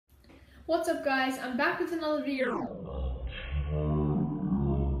What's up guys, I'm back with another video.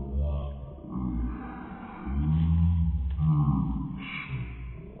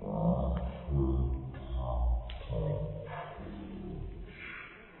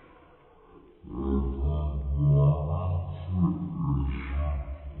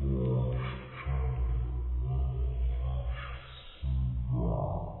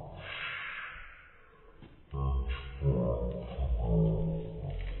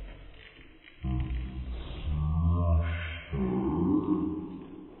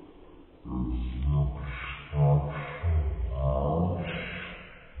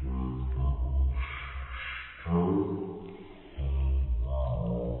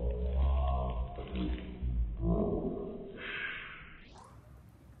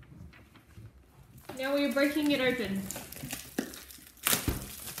 Now we're breaking it open.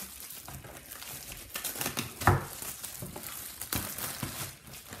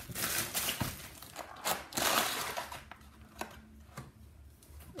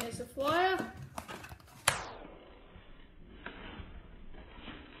 There's a flyer.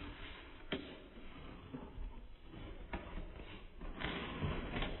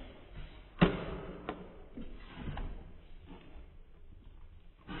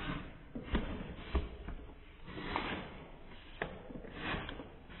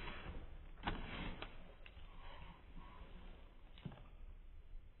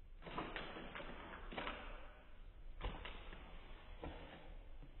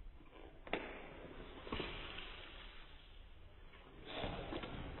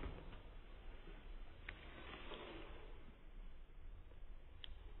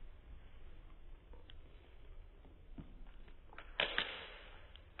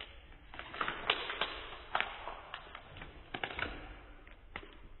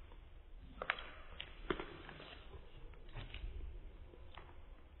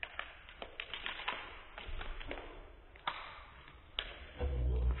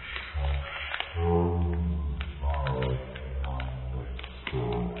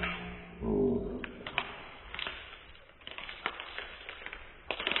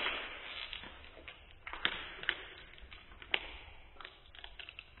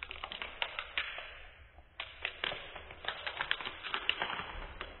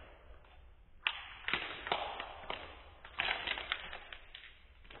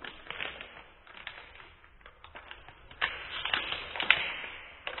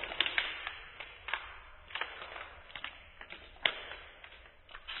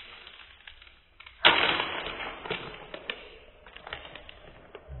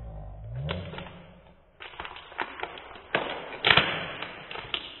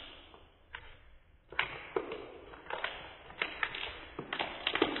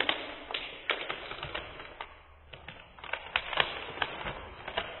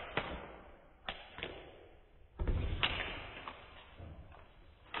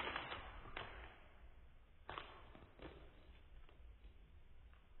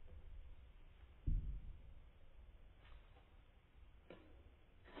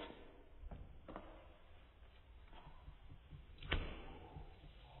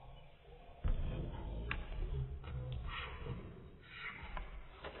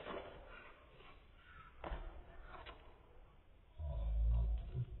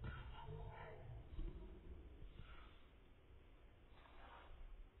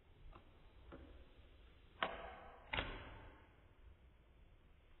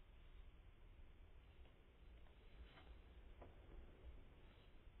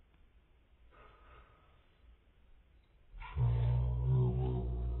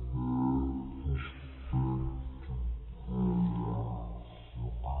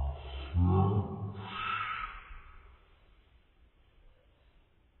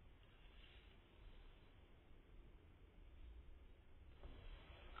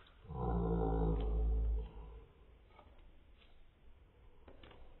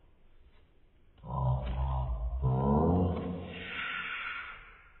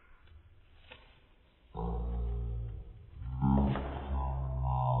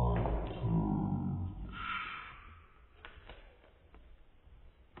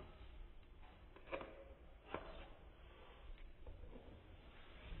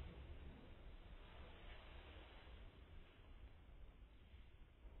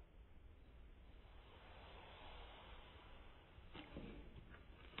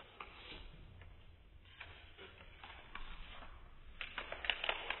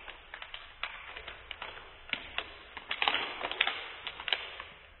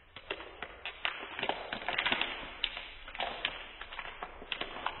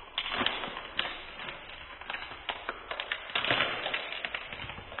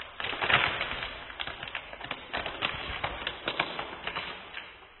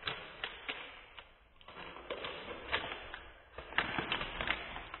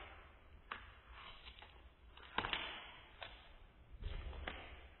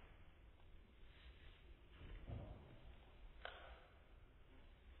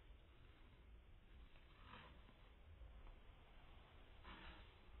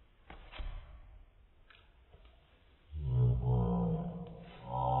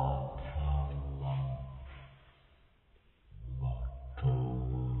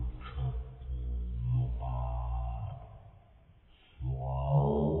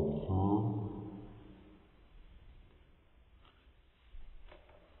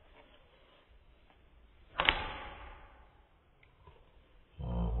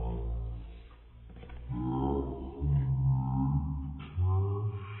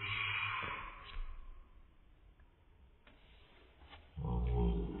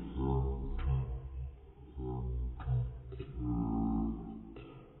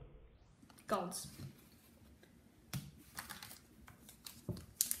 golds.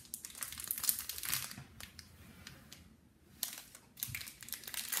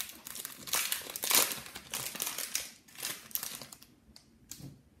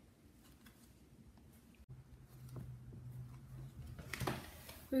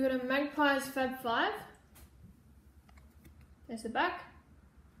 We've got a Magpies Fab 5. There's the back.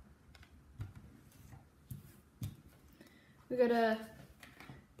 We've got a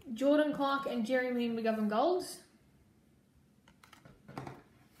Jordan Clark and Jeremy McGovern golds.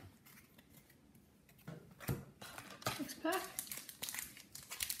 Next pack.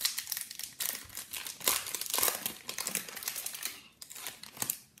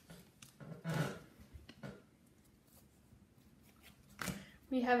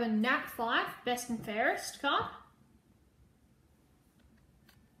 We have a Nat 5 Best and Fairest card.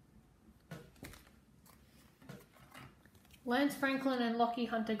 Lance Franklin and Lockie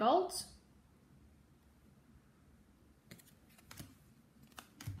Hunter golds.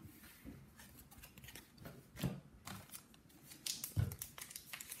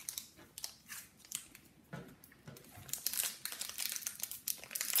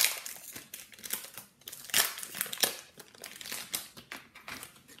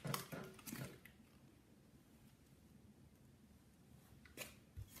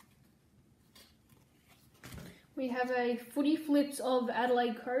 We have a Footy Flips of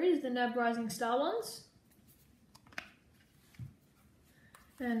Adelaide Crows, the NAB Rising Star ones.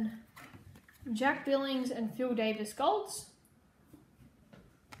 And Jack Billings and Phil Davis golds.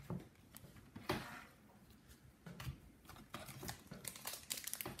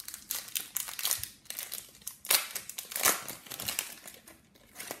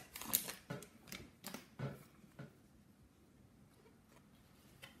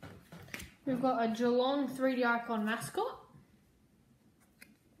 We've got a Geelong 3D Icon mascot.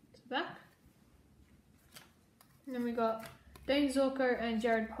 It's back. And then we got Dane Zorko and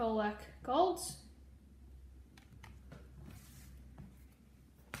Jared Polak golds.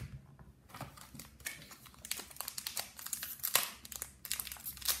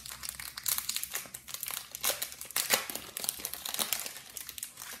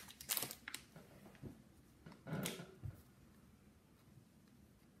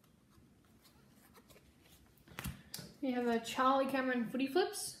 We have a Charlie Cameron Footy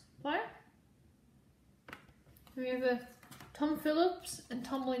Flips player. And we have a Tom Phillips and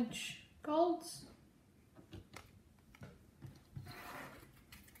Tom Lynch golds.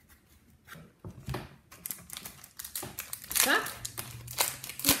 Back.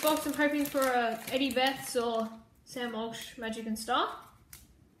 This box I'm hoping for a Eddie Betts or Sam Walsh Magic and Star.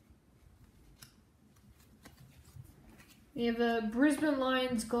 We have a Brisbane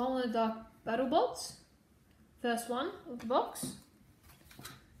Lions Glow in the Dark Battle Bots. First one of the box.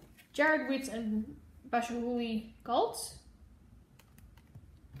 Jared Witts and Bashahuli golds.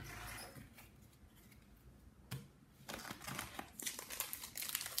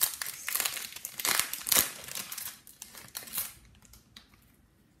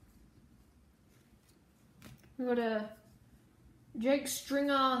 We've got a Jake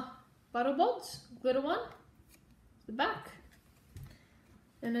Stringer Battlebots, glitter one. The back.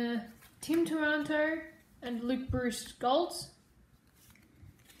 And a Tim Taranto and Luke Bruce golds.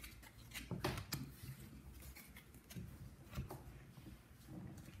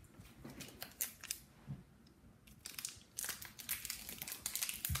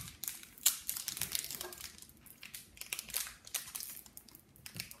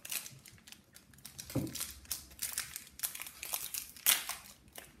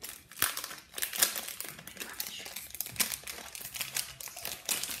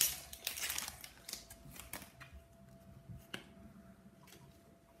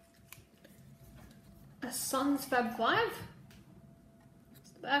 A Suns Fab 5. It's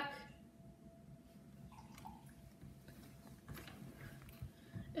the back.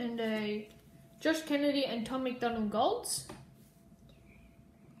 And a Josh Kennedy and Tom McDonald golds.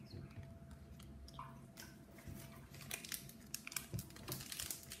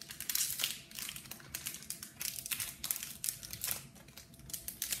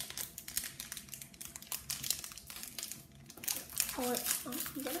 Oh,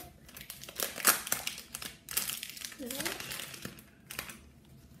 you got it?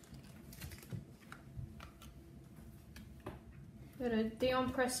 Got a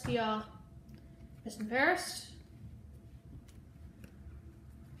Dion Prestia Best and Fairest.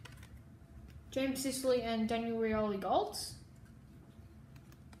 James Sicily and Daniel Rioli golds.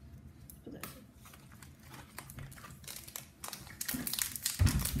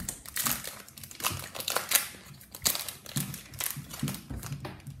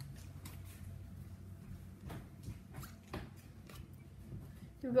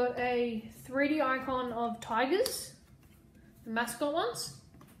 We've got a 3D icon of tigers, the mascot ones.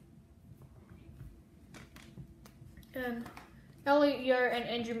 And Elliot Yeo and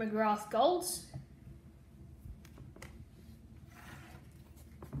Andrew McGrath golds.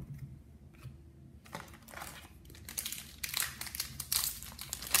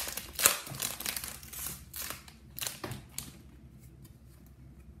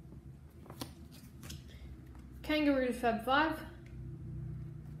 Kangaroos Fab 5.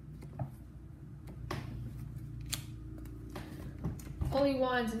 Ollie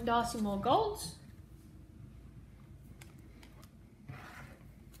Wines and Darcy Moore golds.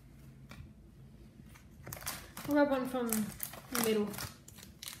 I'll grab one from the middle.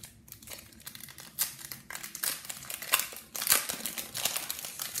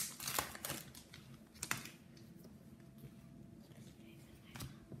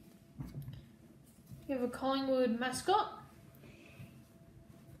 You have a Collingwood mascot,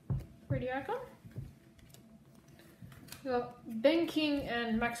 pretty icon. You got Ben King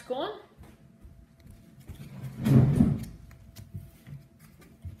and Max Gawn.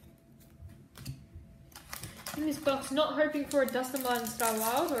 In this box, not hoping for a Dustin Martin Star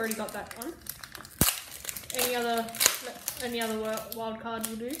Wild. Already got that one. Any other wild card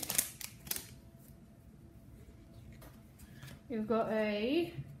will do. You've got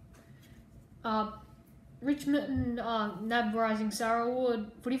a Richmond NAB Rising Sarah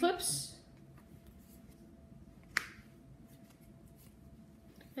Award footy flips.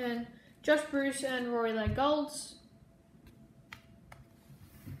 And Josh Bruce and Rory Lay golds.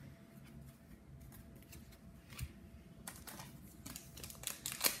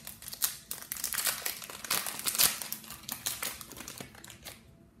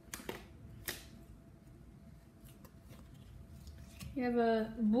 You have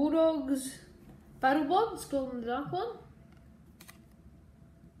a Bulldogs Battle Box, Golden the Dark one.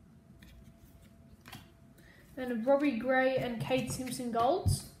 And a Robbie Gray and Kate Simpson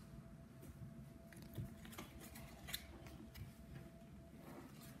golds.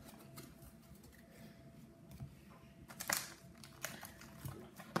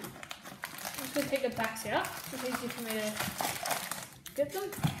 I'm just going to take the backs out. It's easy for me to get them.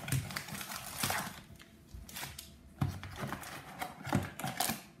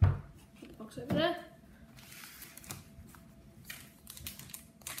 Put the box over there.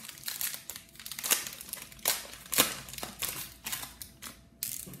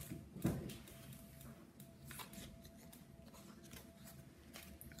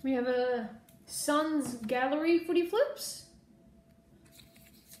 We have a Suns Gallery footy flips.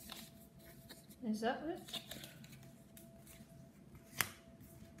 Is that it?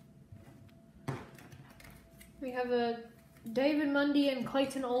 We have a David Mundy and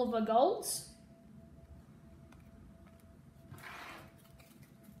Clayton Oliver golds.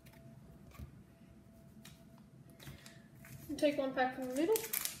 I'll take one pack from the middle.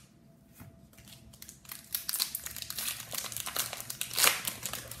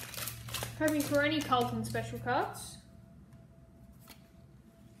 Hoping for any Carlton special cards.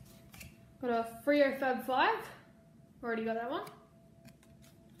 Got a Freo Fab 5. Already got that one.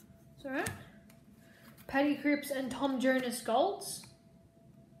 It's alright. Paddy Cripps and Tom Jonas golds.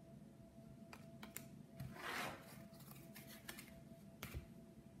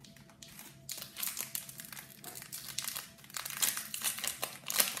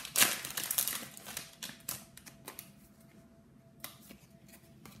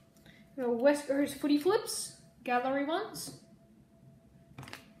 West Coast footy flips, gallery ones.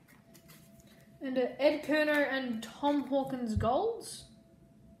 And Ed Kerner and Tom Hawkins golds.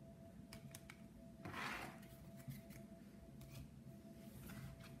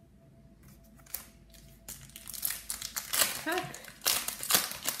 Pack.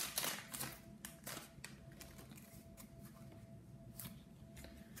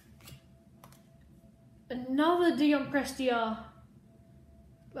 Another Dion Prestia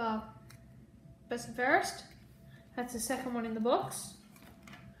Best and Fairest. That's the second one in the box.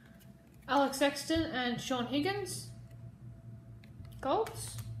 Alex Sexton and Sean Higgins.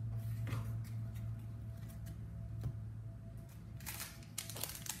 Golds.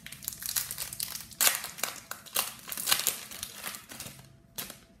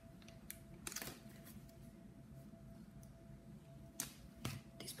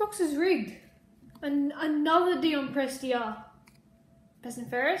 This box is rigged. Another Dion Prestia Best and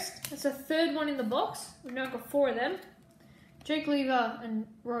Fairest. That's the third one in the box. We've now got 4 of them. Jake Lever and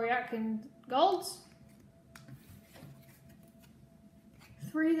Rory Atkins golds.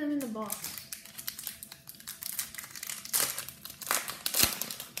 3 of them in the box.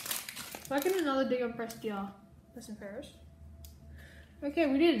 If I get another Dion Prestia Best and Fairest. Okay,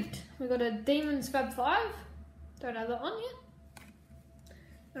 we did it. We got a Demons Fab 5. Don't have that one yet.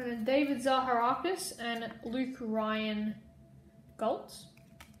 And a David Zaharakis and Luke Ryan Golds.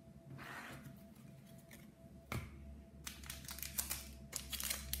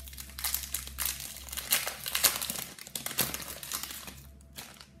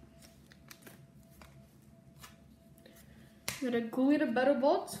 We got a glitter battle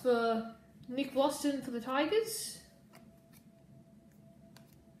bots for Nick Boston for the Tigers.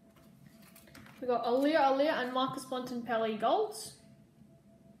 We got Aaliyah and Marcus Bontempelli golds.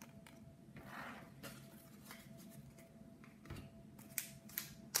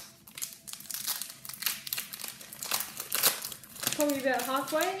 Probably about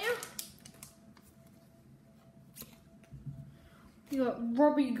halfway now. You got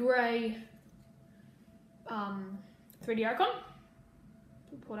Robbie Gray, 3D Icon,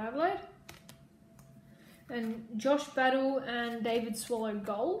 Port Adelaide, and Josh Battle and David Swallow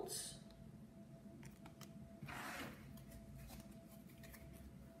golds.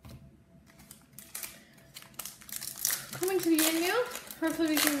 Coming to the end now. Hopefully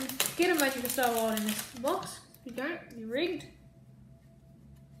we can get a Magic of Star Wild in this box. If we don't, you're rigged.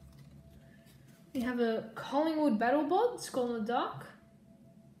 We have a Collingwood Battle Bod, Skull in the Dark,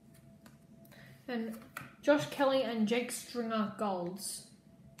 and Josh Kelly and Jake Stringer golds.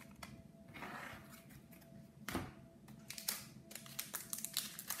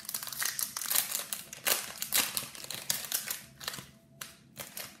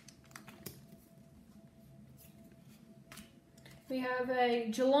 We have a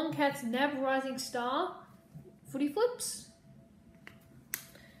Geelong Cats Nav Rising Star Footy Flips,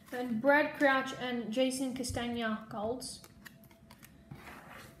 and Brad Crouch and Jason Castagna golds.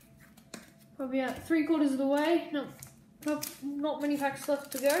 Probably about 3/4 of the way. Not many packs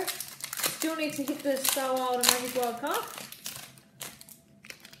left to go. Still need to hit the Star Wild and Magic Wild card.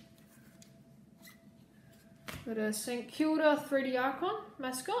 Got a St Kilda 3D Icon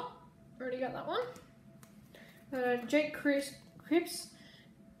mascot. Already got that one. Got a Jake Cripps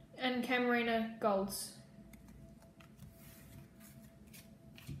and Camarena golds.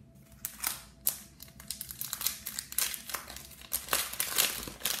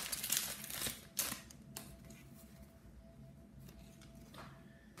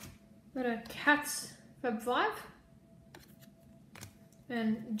 Got a Cats Fab 5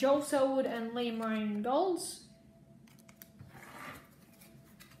 and Joel Selwood and Liam Ryan golds.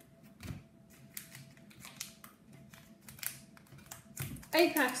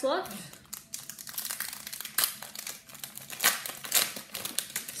 Eight packs left.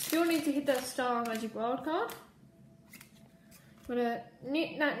 Still need to hit that Star Magic Wild card. Got a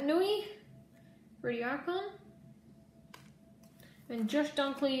Nat Nui, Ready Icon, and Josh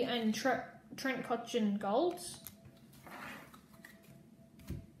Dunkley and Trent Cotchin golds.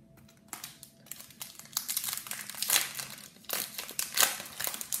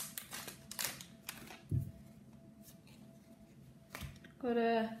 Got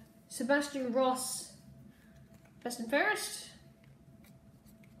a Sebastian Ross, Best and Fairest,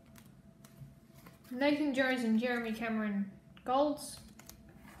 Nathan Jones and Jeremy Cameron golds.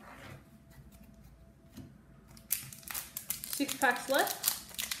 6 packs left.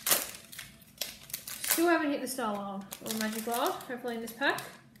 Still haven't hit the Star Wild or Magic Wild, hopefully in this pack.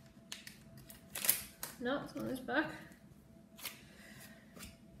 No, it's not in this pack.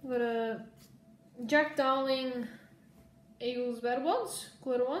 We've got a Jack Darling Eagles Battle Bonds,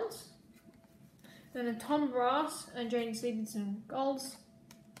 glitter ones, and a Tom Brass and Jaden Stevenson golds.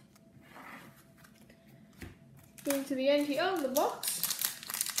 Getting to the end here of the box.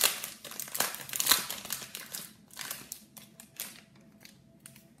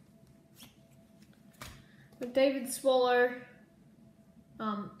 With David Swallow,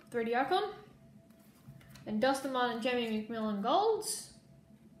 3D Icon, and Dustin Martin and Jamie McMillan golds.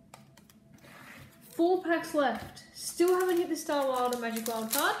 4 packs left. Still haven't hit the Star Wild or Magic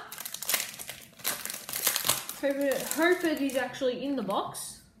Wild card. Hope it is actually in the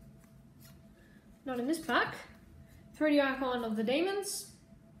box. Not in this pack. 3D Icon of the Demons.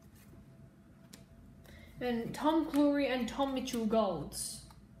 And Tom Cleary and Tom Mitchell golds.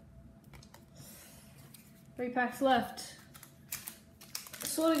 3 packs left.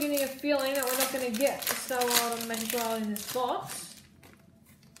 Sort of getting a feeling that we're not going to get the Star Wild or Magic Wild in this box.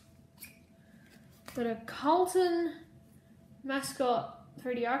 Got a Carlton mascot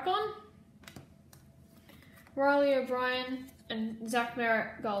 3D Icon, Riley O'Brien and Zach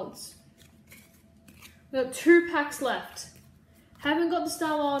Merritt golds. We've got 2 packs left. Haven't got the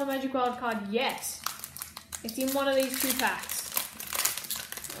Star Wild or Magic Wild card yet. It's in one of these 2 packs.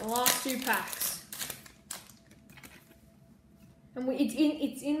 The last 2 packs. And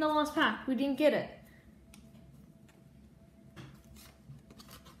it's in the last pack. We didn't get it.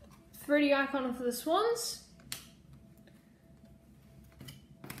 Freddie icon for the Swans.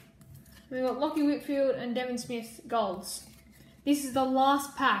 We've got Lockie Whitfield and Devon Smith golds. This is the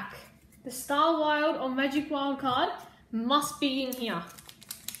last pack. The Star Wild or Magic Wild card must be in here.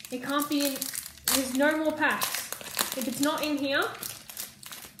 It can't be in. There's no more packs. If it's not in here,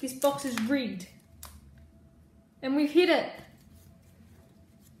 this box is rigged. And we've hit it.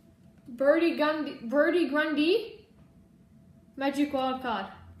 Brody Grundy, Magic Wild card.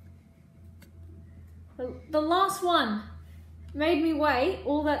 The last one made me wait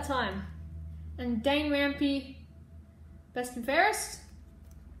all that time. And Dane Rampy, best and fairest.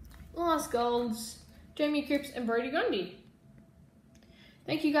 Last golds, Jamie Cripps and Brody Grundy.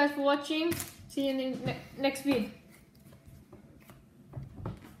 Thank you guys for watching. See you in the next vid.